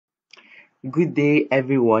Good day,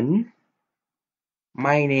 everyone.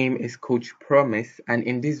 My name is Coach Promise, and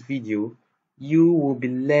in this video, you will be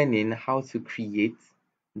learning how to create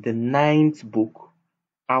the ninth book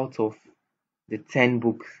out of the 10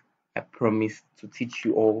 books I promised to teach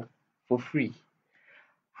you all for free.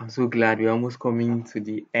 I'm so glad we're almost coming to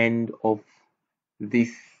the end of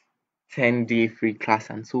this 10-day free class,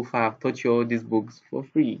 and so far I've taught you all these books for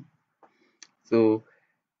free. So,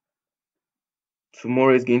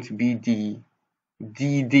 tomorrow is going to be the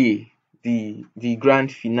D day, the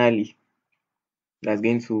grand finale that's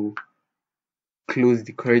going to close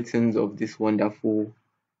the curtains of this wonderful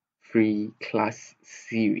free class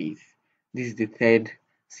series. This is the third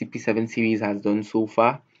CP7 series has done so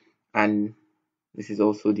far, and this is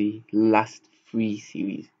also the last free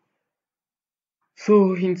series.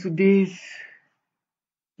 So in today's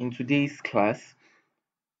class,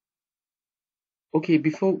 okay,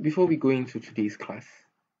 before we go into today's class,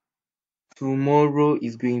 tomorrow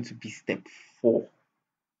is going to be step 4.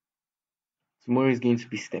 Tomorrow is going to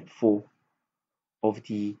be step 4 of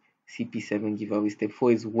the CP7 giveaway. Step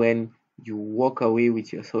 4 is when you walk away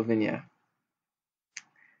with your souvenir,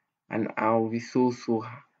 and I'll be so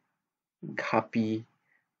happy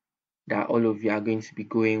that all of you are going to be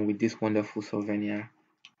going with this wonderful souvenir.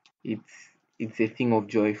 It's it's a thing of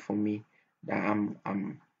joy for me that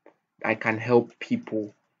I can help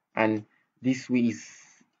people, and this way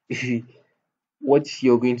is what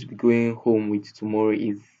you're going to be going home with tomorrow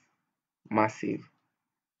is massive,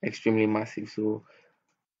 extremely massive. So,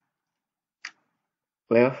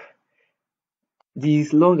 well,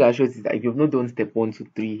 this long and short is that if you've not done step 1 to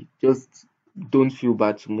 3, just don't feel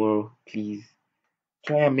bad tomorrow, please.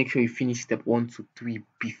 Try and make sure you finish step 1 to 3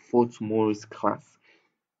 before tomorrow's class.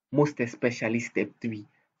 Most especially step 3.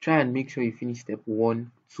 Try and make sure you finish step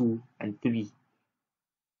 1, 2, and 3.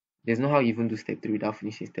 There's no how you even do step 3 without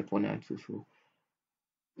finishing step 1 and 2. So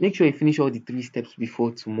make sure you finish all the 3 steps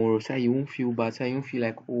before tomorrow so you won't feel bad, so you won't feel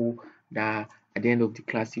like, oh, that at the end of the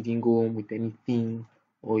class you didn't go home with anything,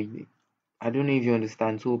 or I don't know if you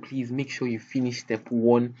understand. So please make sure you finish step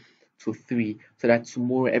 1 to 3 so that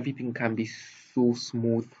tomorrow everything can be so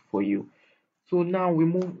smooth for you. So now we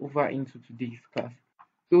move over into today's class.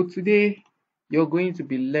 So today you're going to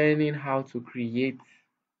be learning how to create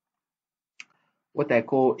what I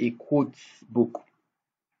call a quotes book.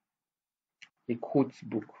 A quotes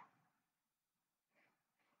book.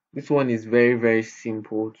 This one is very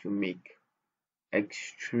simple to make.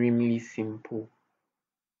 Extremely simple.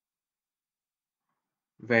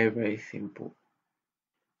 Very simple.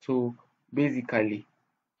 So basically,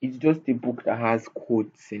 it's just a book that has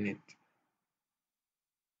quotes in it.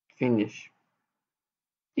 Finish.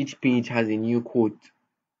 Each page has a new quote.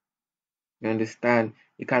 You understand?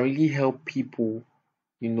 It can really help people,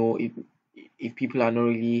 if people are not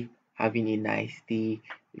really having a nice day,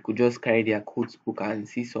 they could just carry their quotes book and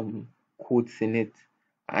see some quotes in it,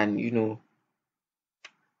 and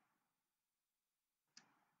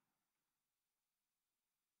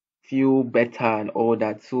feel better and all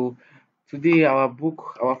that. So today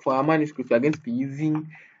for our manuscript, we are going to be using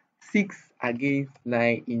 6 against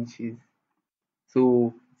 9 inches.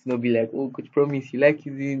 So it's not be like, oh, coach promise you like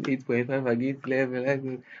using 8.5 against 11,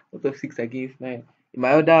 like what of 6 against 9. In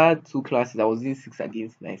my other 2 classes, I was using 6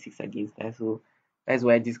 against 9, 6 against 9. So that's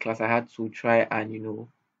why this class I had to try and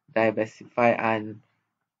diversify and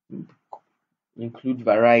include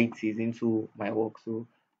varieties into my work. So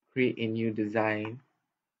create a new design.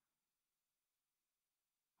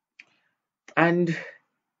 And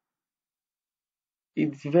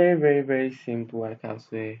it's very simple, I can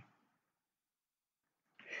say.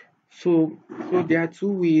 So there are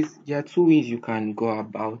two ways you can go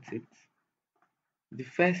about it. The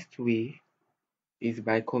first way is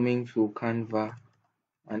by coming to Canva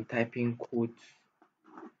and typing quotes.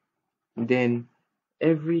 Then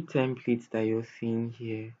every template that you're seeing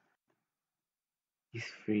here is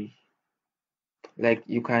free. Like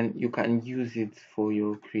you can use it for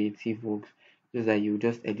your creative works. Just that you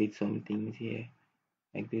just edit some things here.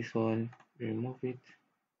 Like this one, remove it,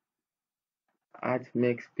 add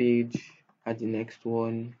next page, add the next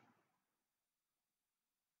one,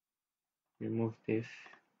 remove this,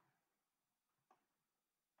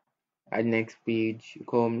 add next page, you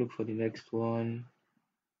come look for the next one.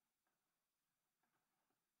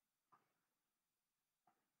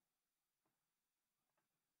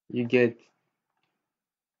 You get,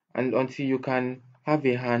 and until you can have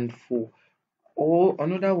a handful. Or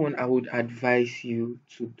another one I would advise you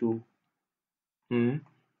to do, hmm,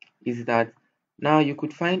 is that now you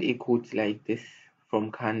could find a quote like this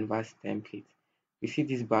from Canvas template. You see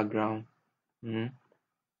this background, hmm,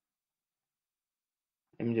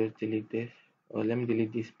 Let me just delete this, or let me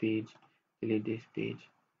delete this page, delete this page.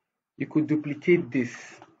 You could duplicate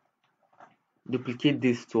this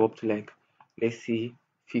to up to, like, let's say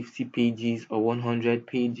 50 pages or 100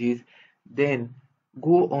 pages. Then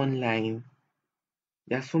go online.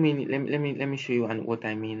 There are so many. Let me show you what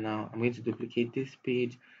I mean now. I'm going to duplicate this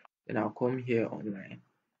page, then I'll come here online,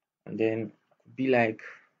 and then be like,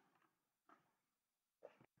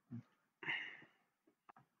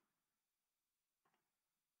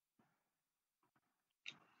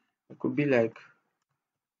 it could be like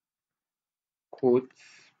quotes,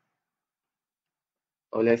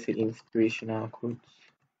 or let's say inspirational quotes,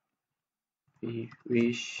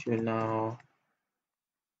 inspirational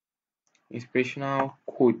inspirational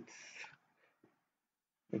quotes.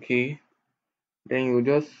 Okay, then you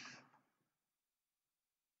just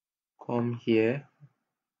come here.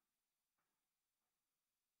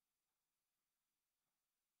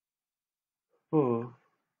 Oh,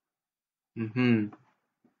 mm-hmm.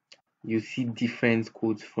 You see different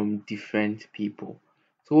quotes from different people.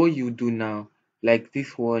 So what you do now, like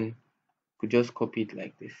this one, you could just copy it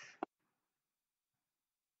like this.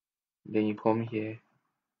 Then you come here.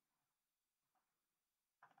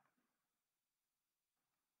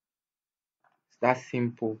 It's that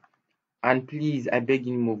simple. And please, I beg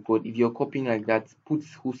in the name of God, if you're copying like that, put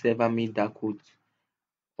whosoever made that quote.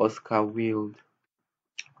 Oscar Wilde.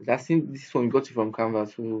 This one we got it from Canva,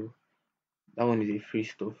 so that one is a free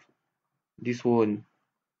stuff. This one,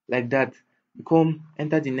 like that. You come,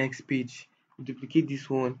 enter the next page, you duplicate this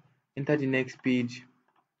one, enter the next page.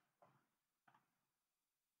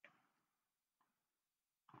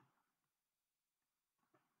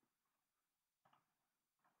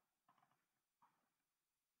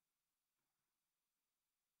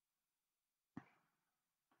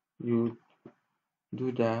 You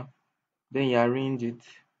do that, then you arrange it.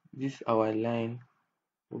 This our line.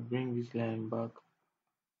 We'll bring this line back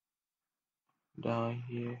down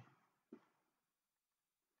here.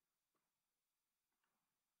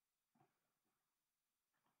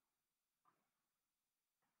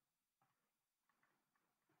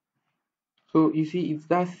 So you see, it's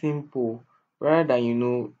that simple. Rather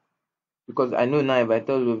than, because I know now, if I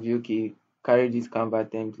tell of you, okay, carry this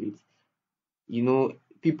Canva template, you know,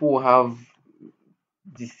 people have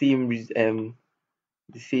the same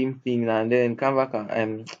the same thing, and then Canva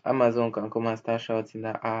can Amazon can come and start shouting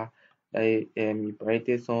that, you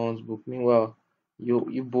pirated someone's book. Meanwhile,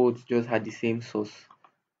 you both just had the same source.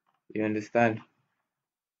 You understand?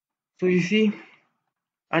 So you see,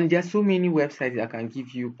 and there are so many websites that can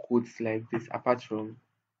give you quotes like this apart from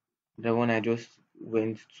the one I just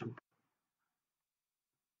went to.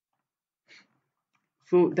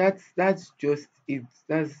 So that's just it.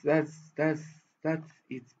 That's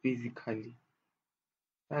it basically.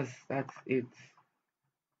 That's it.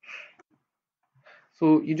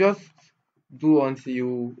 So you just do until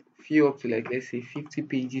you fill up to, like, let's say 50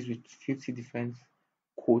 pages with 50 different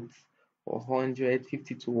quotes, or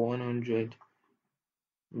 150 to 100.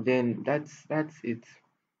 Then that's it.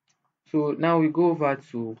 So now we go over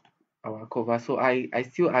to our cover. So I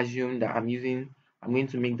still assume that I'm going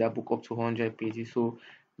to make that book up to 100 pages. So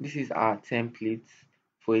this is our template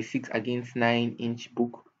for a 6 against 9-inch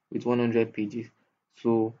book with 100 pages.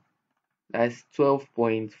 So that's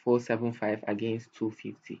 12.475 against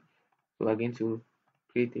 250. So we're going to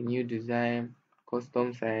create a new design,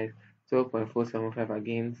 custom size, 12.475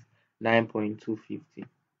 against 9.250.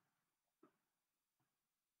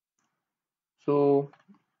 So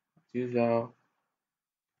as usual,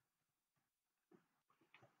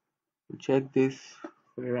 we check this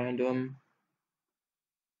for a random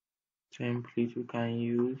template we can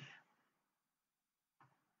use,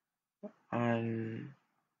 and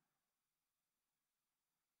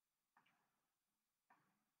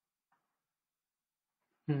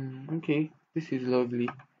okay, this is lovely.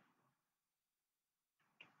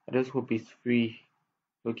 I just hope it's free.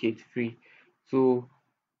 Okay, it's free. So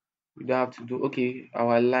we don't have to do, okay,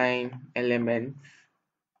 our line elements,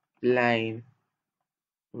 line,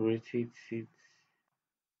 rotate it,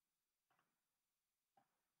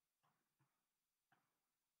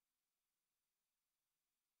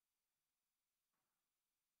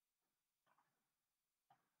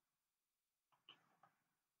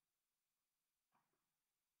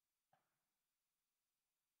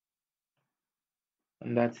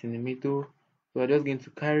 and that's in the middle. So we're just going to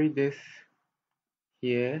carry this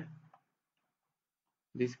here,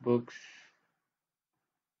 this box.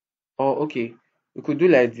 Or okay, we could do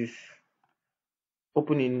like this.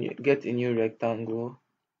 Get a new rectangle,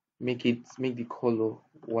 make the color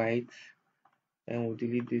white, and we'll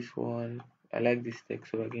delete this one. I like this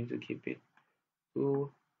text, so we're going to keep it.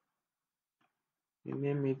 So You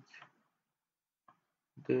name it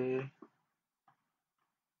the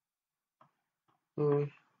oh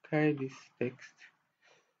carry this text.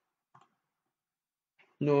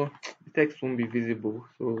 No, the text won't be visible,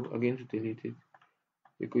 so I'm going to delete it.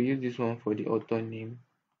 We could use this one for the author name.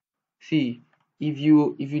 See, if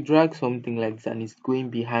you drag something like this and it's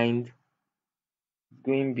going behind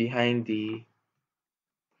the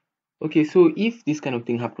okay, so if this kind of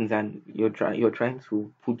thing happens and you're trying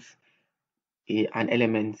to put an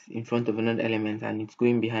element in front of another element and it's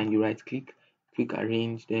going behind, you right click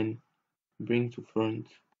arrange, then bring to front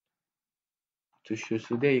to show.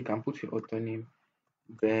 So there you can put your author name,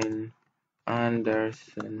 Ben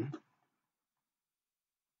Anderson,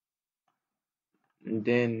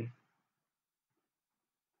 then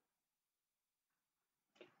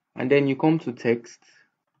and then you come to text,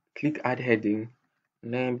 click add heading,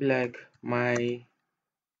 and then be like my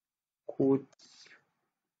quotes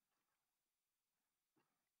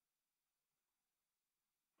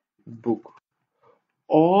book.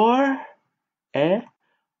 Or eh,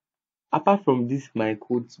 apart from this my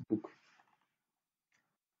quotes book,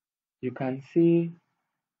 you can say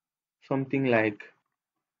something like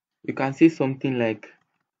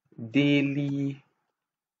daily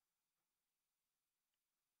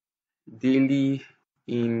daily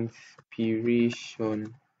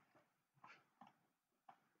inspiration.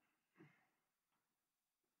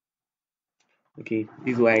 Okay,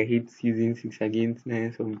 this is why I hate using 6 against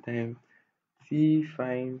 9 sometimes. See,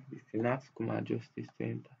 find this thing. Now to come adjust this to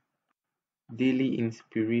enter. Daily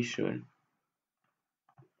inspiration.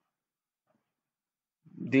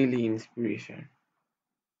 Daily inspiration.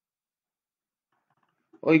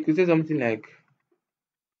 Or you could say something like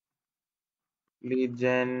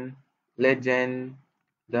legend,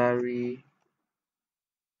 legendary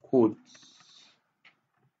quotes.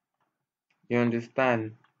 You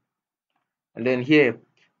understand? And then here,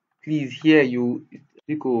 please, here you,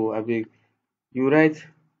 Pico, I beg, you write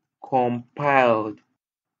compiled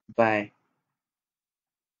by.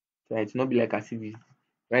 Right? It's not be like as if it's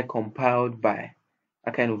right compiled by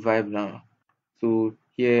that kind of vibe now. So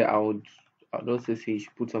here I would also say you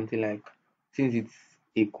should put something like since it's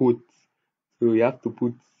a quote, so you have to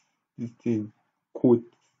put this thing quote,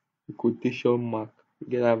 a quotation mark. You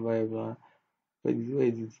get that vibe now. Where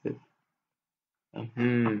is it? Sef?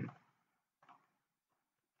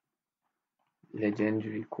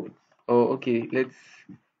 Legendary quotes. Oh, okay.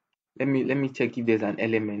 Let me check if there's an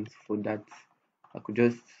element for that. I could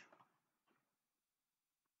just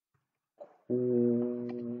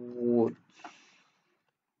quote.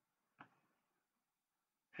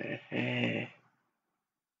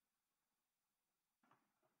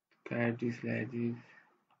 Carry this like this.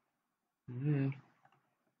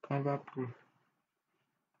 Canva proof.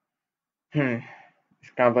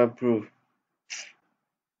 It's Canva proof.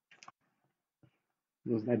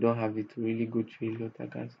 Those that don't have it really go through a lot, I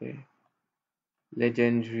can say.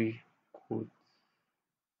 Legendary quote.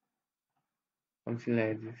 Something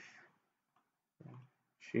like this.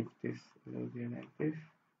 Shape this a little bit like this.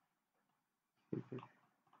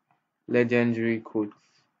 Legendary quotes.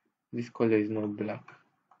 This color is not black.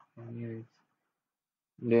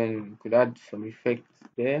 Then could add some effects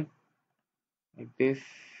there, like this.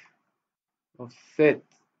 Offset,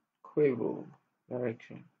 quiver,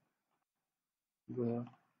 direction, blur,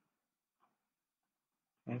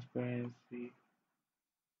 transparency.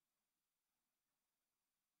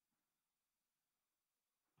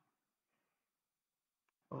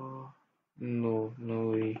 Oh no, no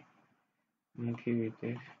way. I'm okay with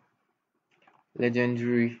this.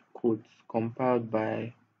 Legendary quotes compiled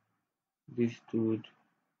by this dude.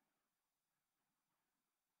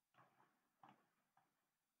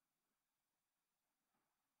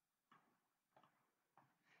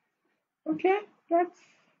 Okay,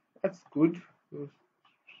 that's good. We'll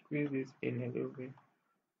squeeze this in a little bit.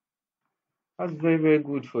 That's very very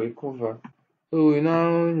good for a cover. So we now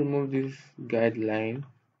remove this guideline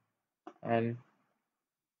and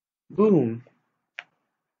boom,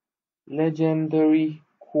 legendary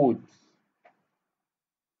quotes,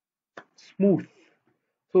 smooth.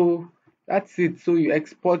 So that's it. So you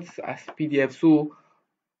export as PDF. So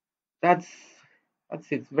that's that's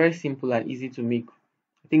it. Very simple and easy to make.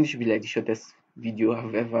 I think this should be like the shortest video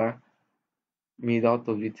I've ever made out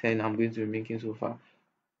of the 10 I'm going to be making so far.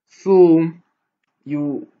 So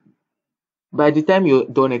you by the time you're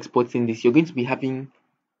done exporting this, you're going to be having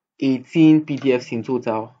 18 PDFs in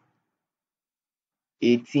total.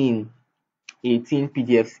 18 18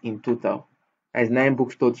 PDFs in total. That's 9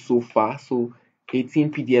 books taught so far. So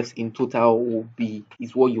 18 PDFs in total will be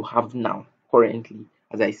is what you have now currently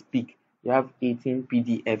as I speak. You have 18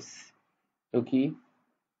 PDFs Okay.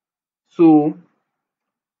 So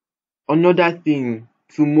another thing,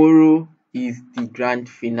 tomorrow is the grand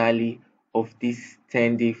finale of this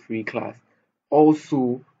 10-day free class.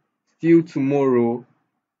 Also, still tomorrow,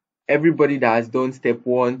 everybody that has done step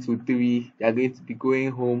 1 to 3, they are going to be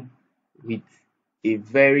going home with a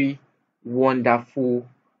very wonderful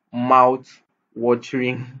mouth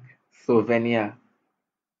watering souvenir.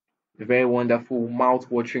 A very wonderful mouth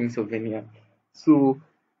watering souvenir. So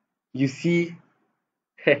you see,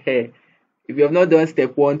 if you have not done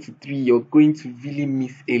step 1 to 3, you're going to really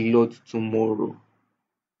miss a lot tomorrow.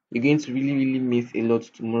 You're going to really, really miss a lot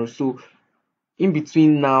tomorrow. So in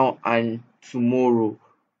between now and tomorrow,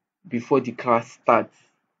 before the class starts,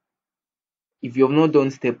 if you have not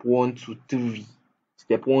done step 1 to 3,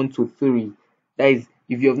 that is,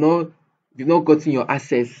 if you've not gotten your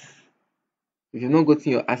access, if you've not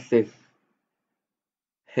gotten your access,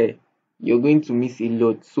 you're going to miss a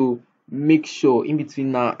lot. So make sure in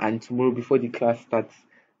between now and tomorrow, before the class starts,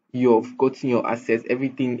 you've gotten your access,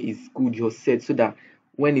 everything is good, you're set, so that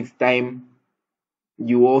when it's time,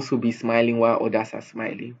 you will also be smiling while others are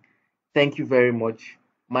smiling. Thank you very much.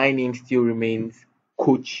 My name still remains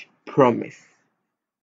Coach Promise.